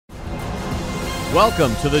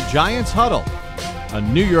Welcome to the Giants Huddle, a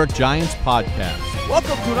New York Giants podcast.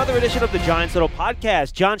 Welcome to another edition of the Giants Huddle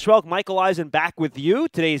podcast. John Schwelk, Michael Eisen back with you.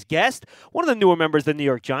 Today's guest, one of the newer members of the New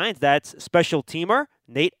York Giants, that's special teamer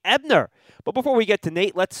Nate Ebner. But before we get to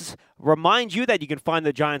Nate, let's remind you that you can find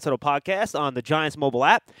the Giants Huddle podcast on the Giants mobile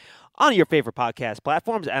app, on your favorite podcast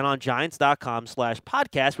platforms, and on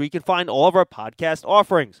giants.com/podcast, where you can find all of our podcast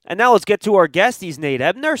offerings. And now let's get to our guest. He's Nate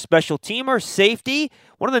Ebner, special teamer, safety,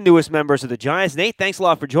 one of the newest members of the Giants. Nate, thanks a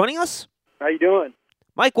lot for joining us. How you doing?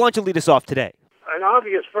 Mike, why don't you lead us off today? An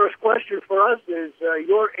obvious first question for us is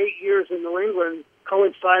your 8 years in New England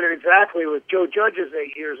coincided exactly with Joe Judge's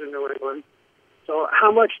 8 years in New England. So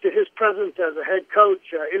how much did his presence as a head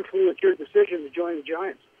coach influence your decision to join the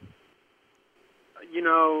Giants? You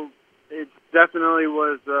know, it definitely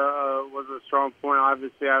was a strong point.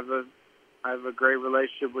 Obviously, I have a great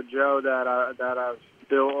relationship with Joe that I've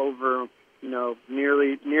built over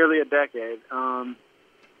nearly a decade,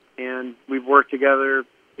 and we've worked together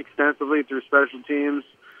extensively through special teams,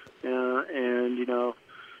 and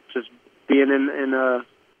just being in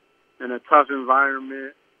a tough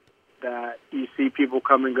environment that you see people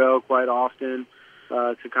come and go quite often,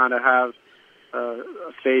 to kind of have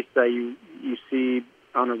a face that you see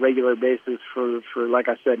on a regular basis for like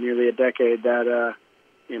I said, nearly a decade. That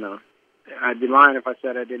I'd be lying if I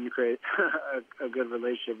said I didn't create a good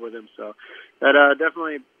relationship with him. So that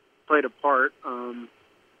definitely played a part.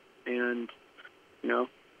 And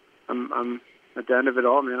I'm at the end of it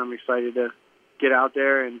all, man. I'm excited to get out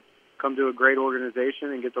there and come to a great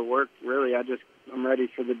organization and get to work. Really, I'm ready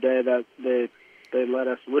for the day that they let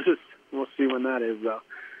us loose. We'll see when that is, though.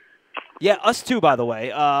 Yeah, us too, by the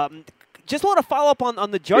way. Just want to follow up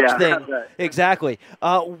on the Judge thing. Right. Exactly.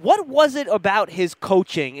 What was it about his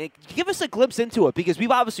coaching? Give us a glimpse into it, because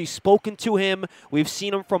we've obviously spoken to him. We've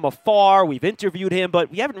seen him from afar. We've interviewed him,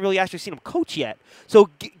 but we haven't really actually seen him coach yet. So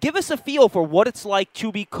give us a feel for what it's like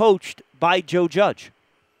to be coached by Joe Judge.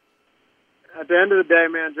 At the end of the day,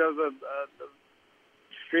 man, Joe's a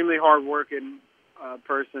extremely hard-working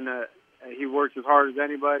person. He works as hard as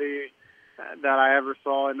anybody that I ever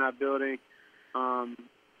saw in that building.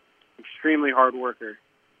 Extremely hard worker,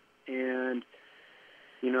 and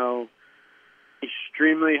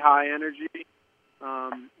extremely high energy,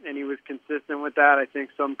 and he was consistent with that. I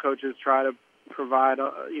think some coaches try to provide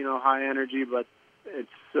high energy, but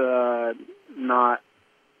it's not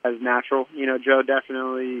as natural. Joe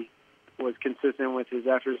definitely was consistent with his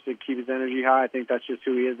efforts to keep his energy high. I think that's just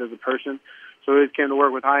who he is as a person. So he always came to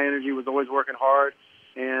work with high energy, was always working hard,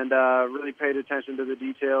 and really paid attention to the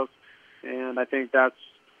details. And I think that's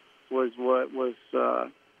was what was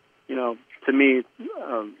to me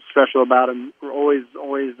special about him. We're always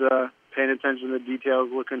paying attention to the details,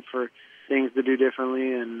 looking for things to do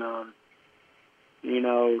differently, and he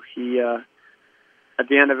at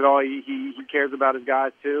the end of it all, he cares about his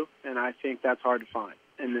guys too, and I think that's hard to find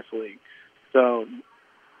in this league. So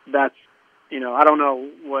that's I don't know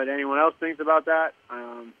what anyone else thinks about that,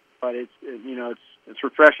 but it's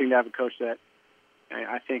refreshing to have a coach that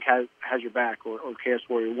I think has your back or cares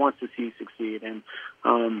for you, wants to see you succeed, and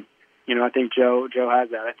I think Joe has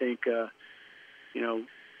that. I think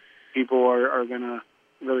people are going to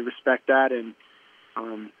really respect that, and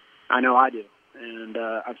I know I do, and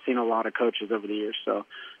I've seen a lot of coaches over the years. So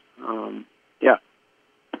yeah,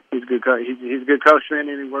 he's a good coach. He's a good coach, man,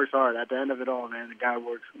 and he works hard. At the end of it all, man, the guy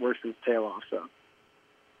works his tail off. So.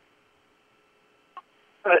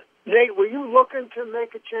 Nate, were you looking to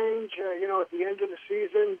make a change, at the end of the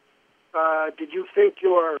season? Did you think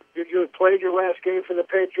you had played your last game for the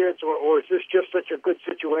Patriots, or is this just such a good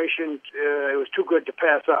situation, it was too good to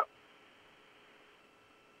pass up?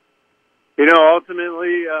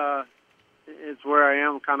 Ultimately, it's where I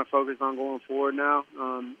am kind of focused on going forward now.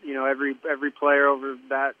 Every player over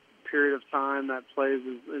that period of time that plays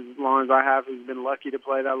as long as I have has been lucky to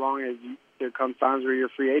play that long. There comes times where you're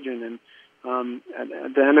a free agent, and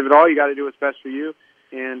at the end of it all, you got to do what's best for you.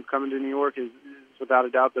 And coming to New York is without a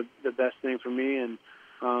doubt the best thing for me. And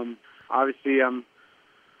obviously, I'm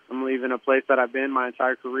leaving a place that I've been my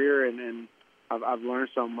entire career, and I've learned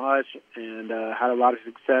so much and had a lot of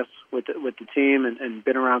success with the team, and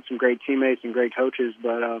been around some great teammates and great coaches.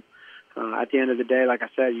 But at the end of the day, like I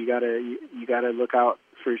said, you gotta look out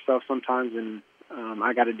for yourself sometimes, and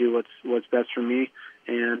I got to do what's best for me.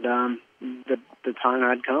 And the time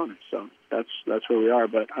had come, so that's where we are.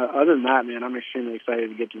 But other than that, man, I'm extremely excited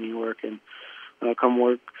to get to New York and come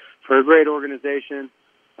work for a great organization.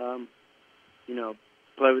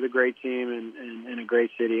 Play with a great team and in a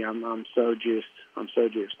great city. I'm so juiced.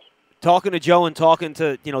 Talking to Joe and talking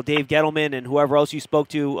to Dave Gettleman and whoever else you spoke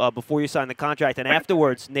to before you signed the contract and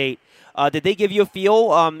afterwards, Nate, did they give you a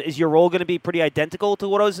feel? Is your role going to be pretty identical to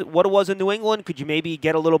what it was in New England? Could you maybe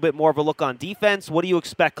get a little bit more of a look on defense? What do you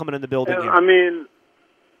expect coming in the building here? I mean,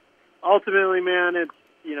 ultimately, man, it's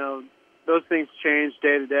those things change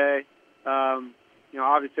day to day.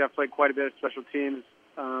 Obviously, I've played quite a bit of special teams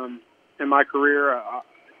in my career.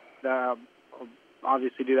 I'll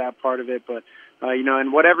obviously do that part of it, but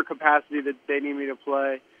in whatever capacity that they need me to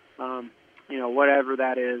play, whatever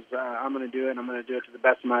that is, I'm going to do it, and I'm going to do it to the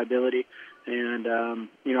best of my ability. And,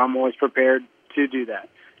 I'm always prepared to do that.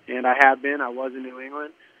 And I have been. I was in New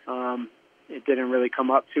England. It didn't really come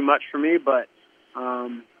up too much for me, but, I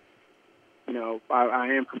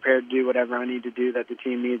am prepared to do whatever I need to do that the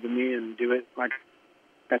team needs of me and do it like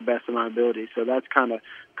at the best of my ability. So that's kind of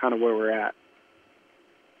where we're at.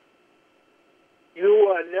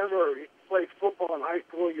 You never played football in high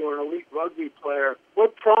school. You were an elite rugby player.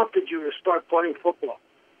 What prompted you to start playing football?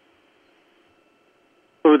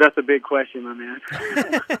 Oh, that's a big question, my man.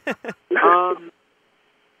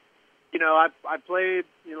 I played.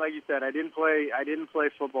 Like you said, I didn't play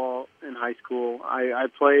football in high school. I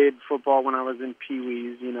played football when I was in Pee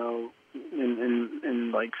Wees. In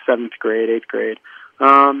like 7th grade, 8th grade.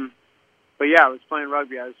 But yeah, I was playing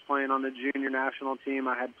rugby. I was playing on the junior national team.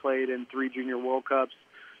 I had played in 3 junior World Cups.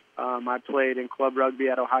 I played in club rugby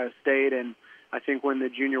at Ohio State, and I think when the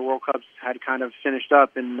junior World Cups had kind of finished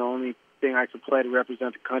up and the only thing I could play to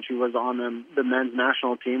represent the country was on the men's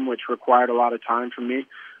national team, which required a lot of time from me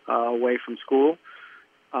away from school.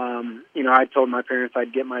 I told my parents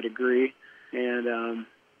I'd get my degree, and,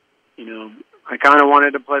 I kind of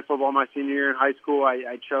wanted to play football my senior year in high school.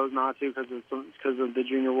 I chose not to because of the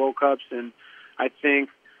Junior World Cups, and I think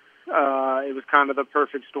it was kind of the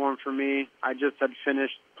perfect storm for me. I just had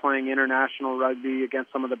finished playing international rugby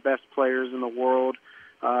against some of the best players in the world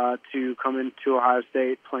to come into Ohio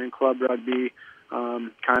State playing club rugby,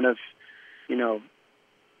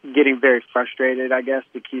 getting very frustrated, I guess,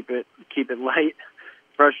 to keep it light.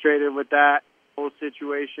 Frustrated with that whole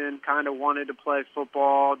situation, kind of wanted to play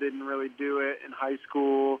football, didn't really do it in high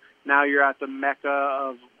school. Now you're at the mecca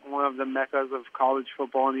of one of the meccas of college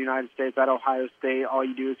football in the United States at Ohio State. All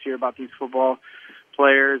you do is hear about these football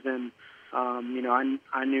players, and I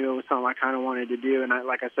knew it was something I kind of wanted to do, and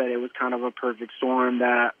like I said, it was kind of a perfect storm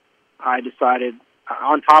that I decided.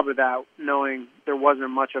 On top of that, knowing there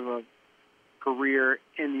wasn't much of a career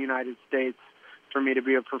in the United States for me to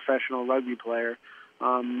be a professional rugby player,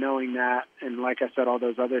 knowing that, and like I said, all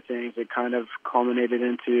those other things, it kind of culminated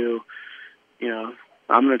into,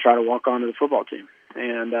 I'm going to try to walk onto the football team,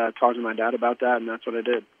 and talk to my dad about that, and that's what I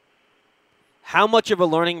did. How much of a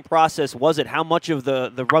learning process was it? How much of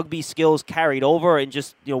the rugby skills carried over, and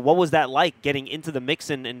just, what was that like getting into the mix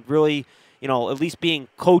and really, at least being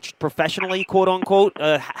coached professionally, quote unquote?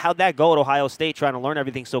 How'd that go at Ohio State, trying to learn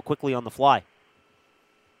everything so quickly on the fly?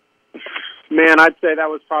 Man, I'd say that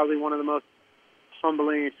was probably one of the most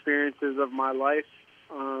humbling experiences of my life.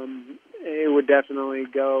 It would definitely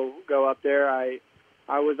go up there. I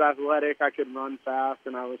was athletic, I could run fast,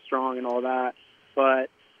 and I was strong and all that.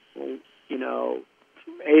 But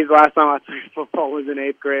last time I played football was in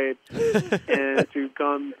 8th grade, and to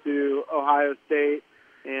come to Ohio State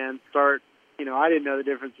and start, I didn't know the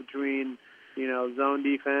difference between zone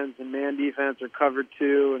defense and man defense, or cover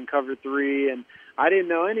 2 and cover 3, and I didn't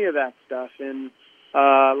know any of that stuff. And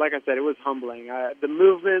like I said, it was humbling. The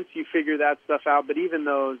movements, you figure that stuff out, but even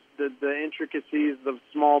those, the intricacies, the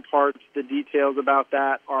small parts, the details about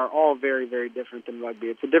that are all very, very different than rugby.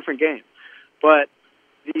 It's a different game. But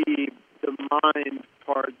the mind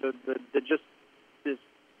part,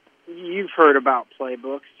 you've heard about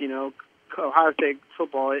playbooks, Ohio State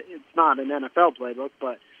football, it's not an NFL playbook,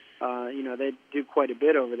 but, they do quite a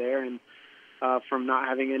bit over there, and from not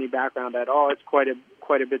having any background at all, it's quite a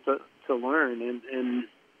bit to learn, and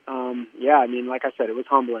like I said, it was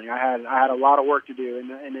humbling. I had a lot of work to do,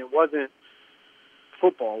 and it wasn't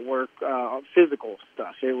football work, physical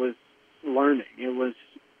stuff. It was learning. It was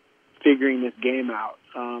figuring this game out.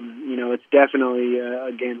 It's definitely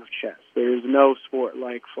a game of chess. There's no sport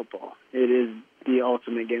like football. It is the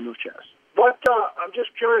ultimate game of chess. I'm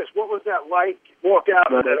just curious, what was that like? Walk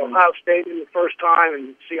out at Ohio State in the first time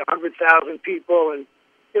and see 100,000 people, and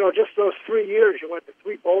just those 3 years. You went to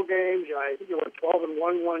 3 bowl games. I think you went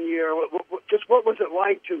 12-1 one year. What was it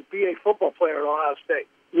like to be a football player at Ohio State?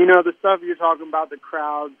 The stuff you're talking about, the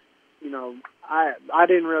crowds. I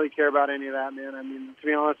didn't really care about any of that, man. I mean, to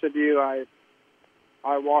be honest with you, I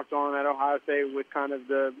walked on at Ohio State with kind of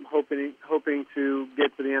the hoping to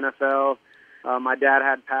get to the NFL. My dad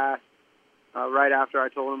had passed right after I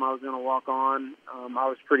told him I was going to walk on. I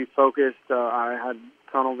was pretty focused. I had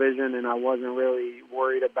tunnel vision, and I wasn't really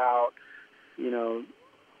worried about,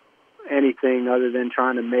 anything other than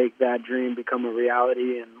trying to make that dream become a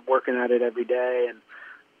reality and working at it every day. And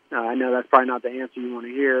I know that's probably not the answer you want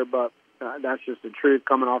to hear, but that's just the truth.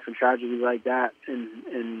 Coming off a tragedy like that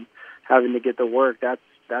and having to get the work,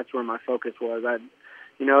 that's where my focus was.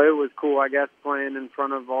 It was cool, I guess, playing in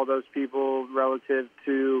front of all those people relative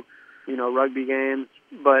to, rugby games.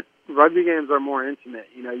 But rugby games are more intimate.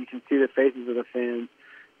 You can see the faces of the fans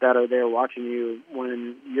that are there watching you.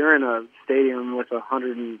 When you're in a stadium with a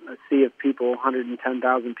sea of people,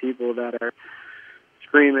 110,000 people that are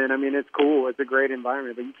screaming, I mean, it's cool. It's a great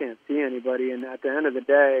environment, but you can't see anybody. And at the end of the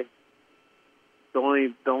day, the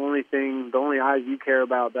only eyes you care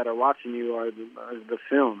about that are watching you are the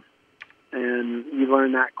film. And you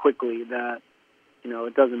learn that quickly, that,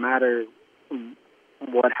 it doesn't matter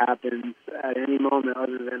what happens at any moment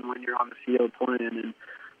other than when you're on the field playing.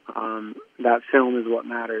 And that film is what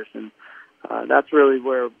matters. And that's really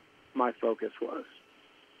where my focus was.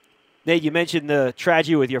 Nate, you mentioned the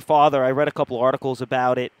tragedy with your father. I read a couple articles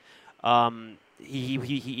about it.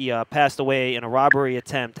 He passed away in a robbery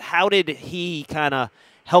attempt. How did he kind of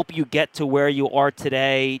help you get to where you are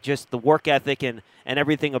today, just the work ethic and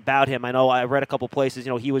everything about him? I know I read a couple places,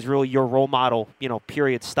 he was really your role model,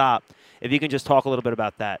 period, stop. If you can just talk a little bit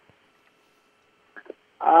about that.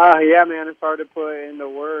 Yeah, man, it's hard to put into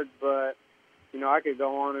words, but, I could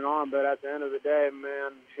go on and on. But at the end of the day,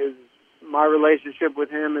 man, my relationship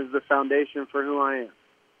with him is the foundation for who I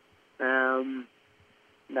am.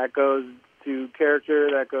 That goes to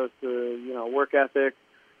character, that goes to, work ethic,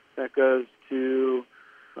 that goes to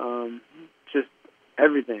just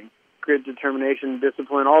everything. Grit, determination,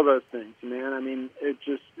 discipline, all those things, man. I mean, it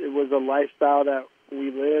was a lifestyle that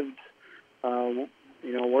we lived,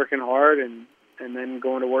 working hard and then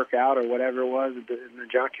going to work out or whatever it was in the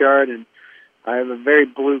junkyard. And I have a very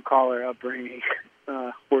blue-collar upbringing,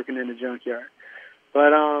 working in the junkyard.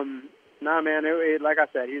 But, man, like I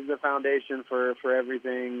said, he's the foundation for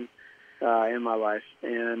everything in my life.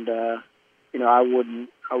 And, I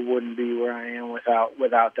wouldn't be where I am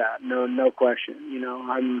without that. No question.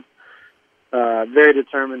 I'm a very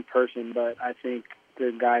determined person, but I think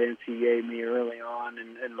the guidance he gave me early on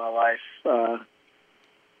in my life,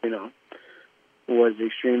 was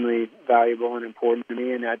extremely valuable and important to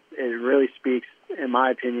me. And it really speaks, in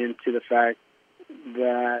my opinion, to the fact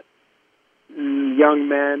that young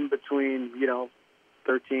men between,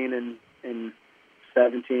 13 and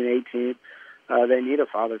 17, 18, they need a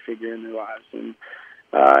father figure in their lives. And,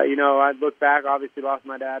 I look back, obviously lost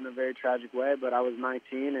my dad in a very tragic way, but I was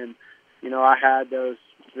 19 and, I had those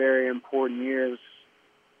very important years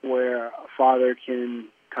where a father can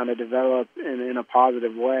kind of develop in a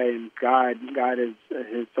positive way and guide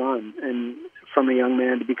his son, and from a young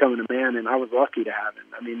man to becoming a man. And I was lucky to have him.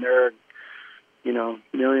 I mean, there are,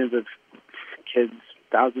 millions of kids,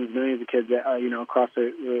 millions of kids that, across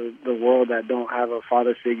the world that don't have a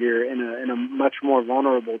father figure in a much more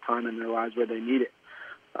vulnerable time in their lives where they need it.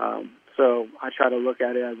 So I try to look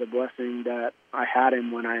at it as a blessing that I had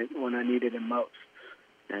him when I needed him most.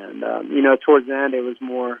 And, towards the end, it was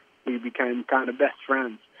more, we became kind of best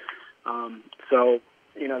friends. So,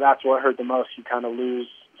 that's what hurt the most. You kind of lose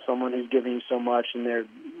someone who's giving you so much, and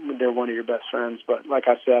they're one of your best friends. But like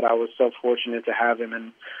I said, I was so fortunate to have him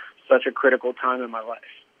in such a critical time in my life.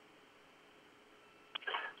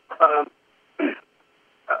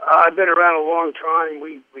 I've been around a long time.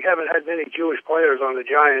 We haven't had many Jewish players on the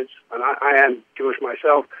Giants, and I am Jewish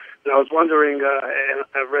myself. And I was wondering, and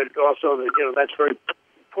I read also that that's very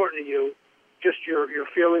important to you. Just your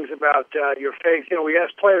feelings about your faith. We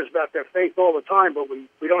ask players about their faith all the time, but we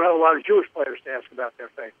don't have a lot of Jewish players to ask about their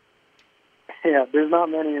faith. Yeah, there's not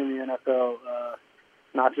many in the NFL,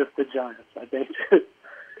 not just the Giants. I think the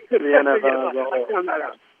NFL as a whole.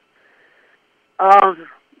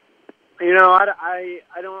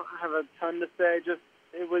 I don't have a ton to say. Just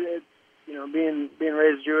it's being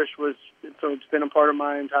raised Jewish it's been a part of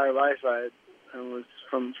my entire life. I was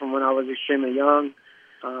from when I was extremely young.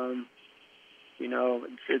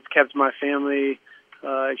 It's kept my family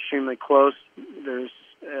extremely close. There's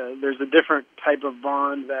a different type of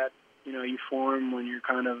bond that you form when you're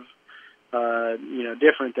kind of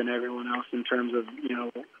different than everyone else in terms of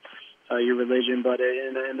your religion, but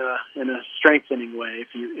in a strengthening way,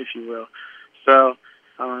 if you will. So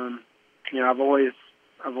I've always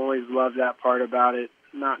loved that part about it.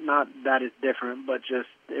 Not that it's different, but just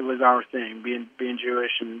it was our thing, being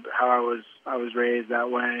Jewish and how I was raised that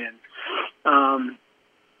way. And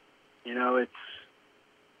it's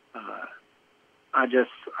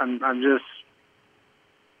I'm just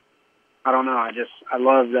I don't know. I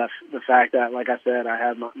love the fact that, like I said, I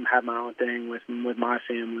had my own thing with my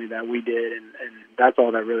family that we did, and that's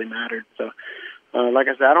all that really mattered. So, like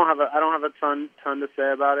I said, I don't have a ton to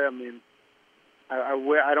say about it. I mean,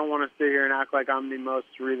 I don't want to sit here and act like I'm the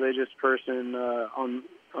most religious person on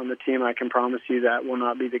the team. I can promise you that will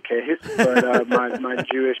not be the case. But my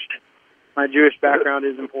Jewish background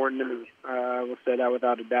is important to me. I will say that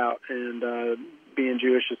without a doubt, and being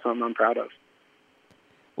Jewish is something I'm proud of.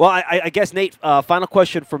 Well, I guess, Nate, final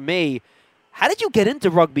question for me. How did you get into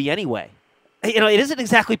rugby anyway? You know, it isn't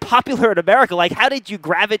exactly popular in America. Like, how did you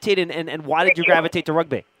gravitate and why did you gravitate to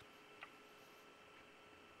rugby?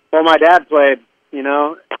 Well, my dad played, you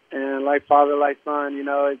know, and like father, like son, you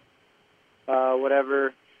know,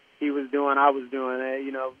 whatever he was doing, I was doing it.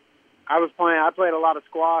 You know, I played a lot of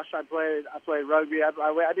squash. I played rugby.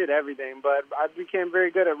 I did everything, but I became very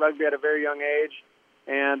good at rugby at a very young age.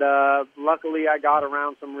 And luckily, I got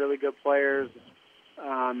around some really good players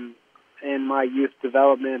in my youth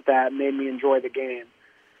development that made me enjoy the game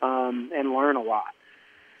and learn a lot.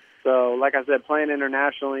 So, like I said, playing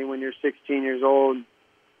internationally when you're 16 years old,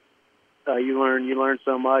 you learn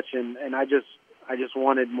so much, and I just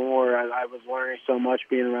wanted more. I was learning so much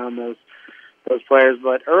being around those players.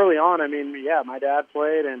 But early on, I mean, yeah, my dad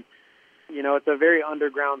played, and you know, it's a very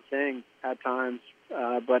underground thing at times,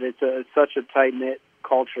 but it's such a tight-knit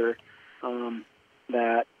culture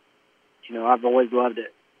that, you know, I've always loved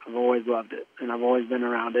it. And I've always been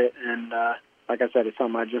around it. And like I said, it's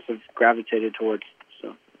something I just have gravitated towards.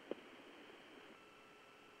 So,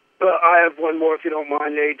 well, I have one more, if you don't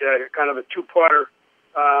mind, Nate. Kind of a two-parter.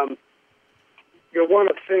 You're one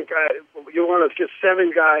of just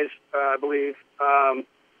 7 guys, I believe,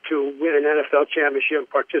 to win an NFL championship and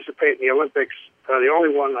participate in the Olympics. The only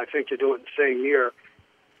one I think to do it in the same year.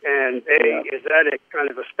 And is that a kind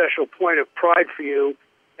of a special point of pride for you?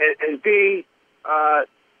 And B,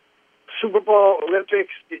 Super Bowl, Olympics,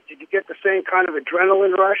 did you get the same kind of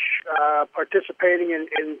adrenaline rush participating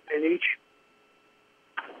in each?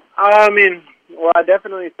 I mean, well, I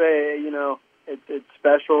definitely say, you know, it's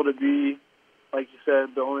special to be, like you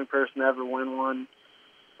said, the only person to ever win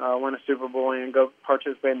a Super Bowl and go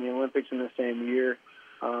participate in the Olympics in the same year.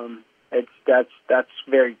 That's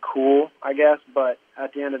very cool, I guess. But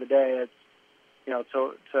at the end of the day, it's, you know,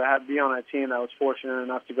 to be on a team that was fortunate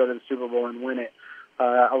enough to go to the Super Bowl and win it.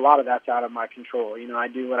 A lot of that's out of my control. You know, I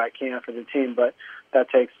do what I can for the team, but that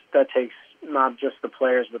takes not just the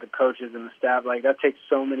players, but the coaches and the staff. Like, that takes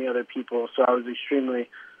so many other people. So I was extremely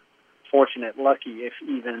fortunate, lucky, if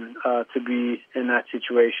even, to be in that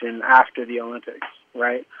situation after the Olympics,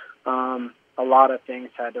 right? A lot of things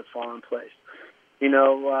had to fall in place. You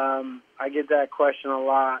know, I get that question a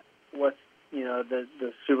lot. What's, you know, the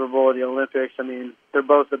Super Bowl or the Olympics? I mean, they're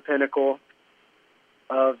both the pinnacle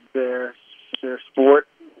of their sport,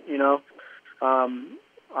 you know.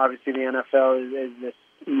 Obviously, the NFL is this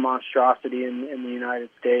monstrosity in the United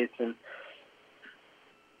States, and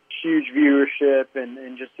huge viewership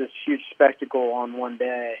and just this huge spectacle on one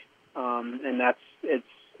day. And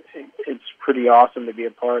it's pretty awesome to be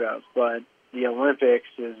a part of. But the Olympics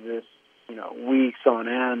is this, you know, weeks on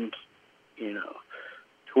end, you know,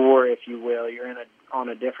 tour, if you will. You're on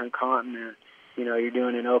a different continent. You know, you're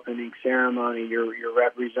doing an opening ceremony. You're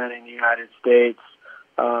representing the United States.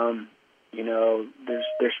 You know,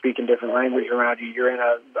 they're speaking different language around you. You're in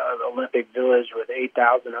an Olympic village with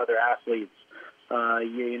 8,000 other athletes.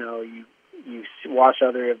 You watch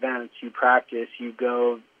other events. You practice. You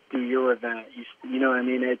go do your event. You know what I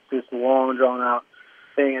mean? It's this long, drawn out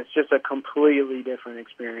thing. It's just a completely different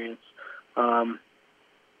experience.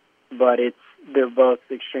 But they're both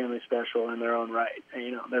extremely special in their own right. And,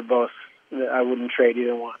 you know, they're both, I wouldn't trade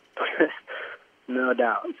either one, no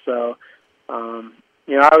doubt. So,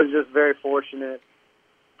 you know, I was just very fortunate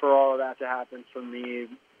for all of that to happen for me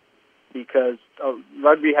because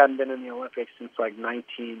rugby hadn't been in the Olympics since like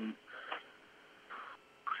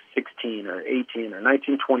 1916 or 18 or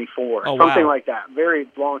 1924, something like that. Very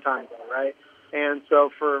long time ago, right? And so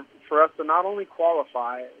for us to not only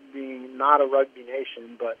qualify, being not a rugby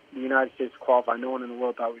nation, but the United States qualify, no one in the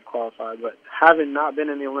world thought we'd qualify, but having not been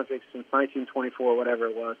in the Olympics since 1924, whatever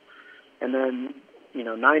it was, and then, you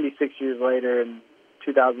know, 96 years later in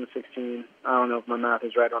 2016, I don't know if my math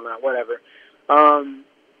is right on that, whatever,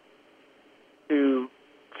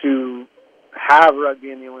 to have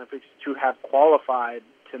rugby in the Olympics, to have qualified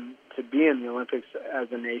to be in the Olympics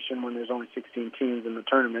as a nation when there's only 16 teams in the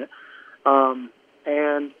tournament,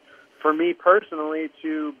 and for me personally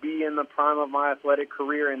to be in the prime of my athletic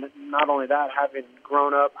career, and not only that, having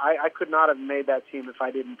grown up, I could not have made that team if I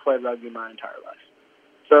didn't play rugby my entire life.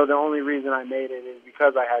 So the only reason I made it is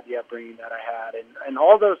because I had the upbringing that I had. And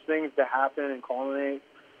all those things to happen and culminate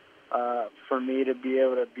for me to be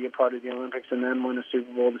able to be a part of the Olympics and then win a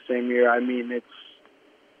Super Bowl the same year, I mean,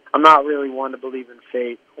 I'm not really one to believe in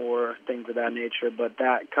fate or things of that nature, but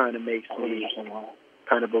that kind of makes me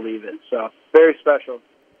kind of believe it. So very special.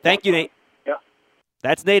 Thank you, Nate. Yeah.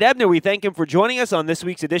 That's Nate Ebner. We thank him for joining us on this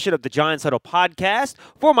week's edition of the Giants Huddle Podcast.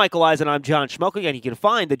 For Michael Eisen, I'm John Schmelk. Again, you can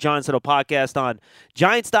find the Giants Huddle Podcast on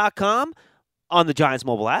Giants.com, on the Giants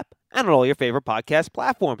mobile app, and on all your favorite podcast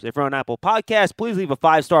platforms. If you're on Apple Podcasts, please leave a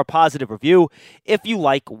 5-star positive review if you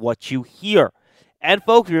like what you hear. And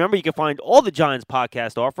folks, remember, you can find all the Giants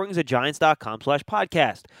podcast offerings at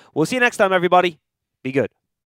Giants.com/podcast. We'll see you next time, everybody. Be good.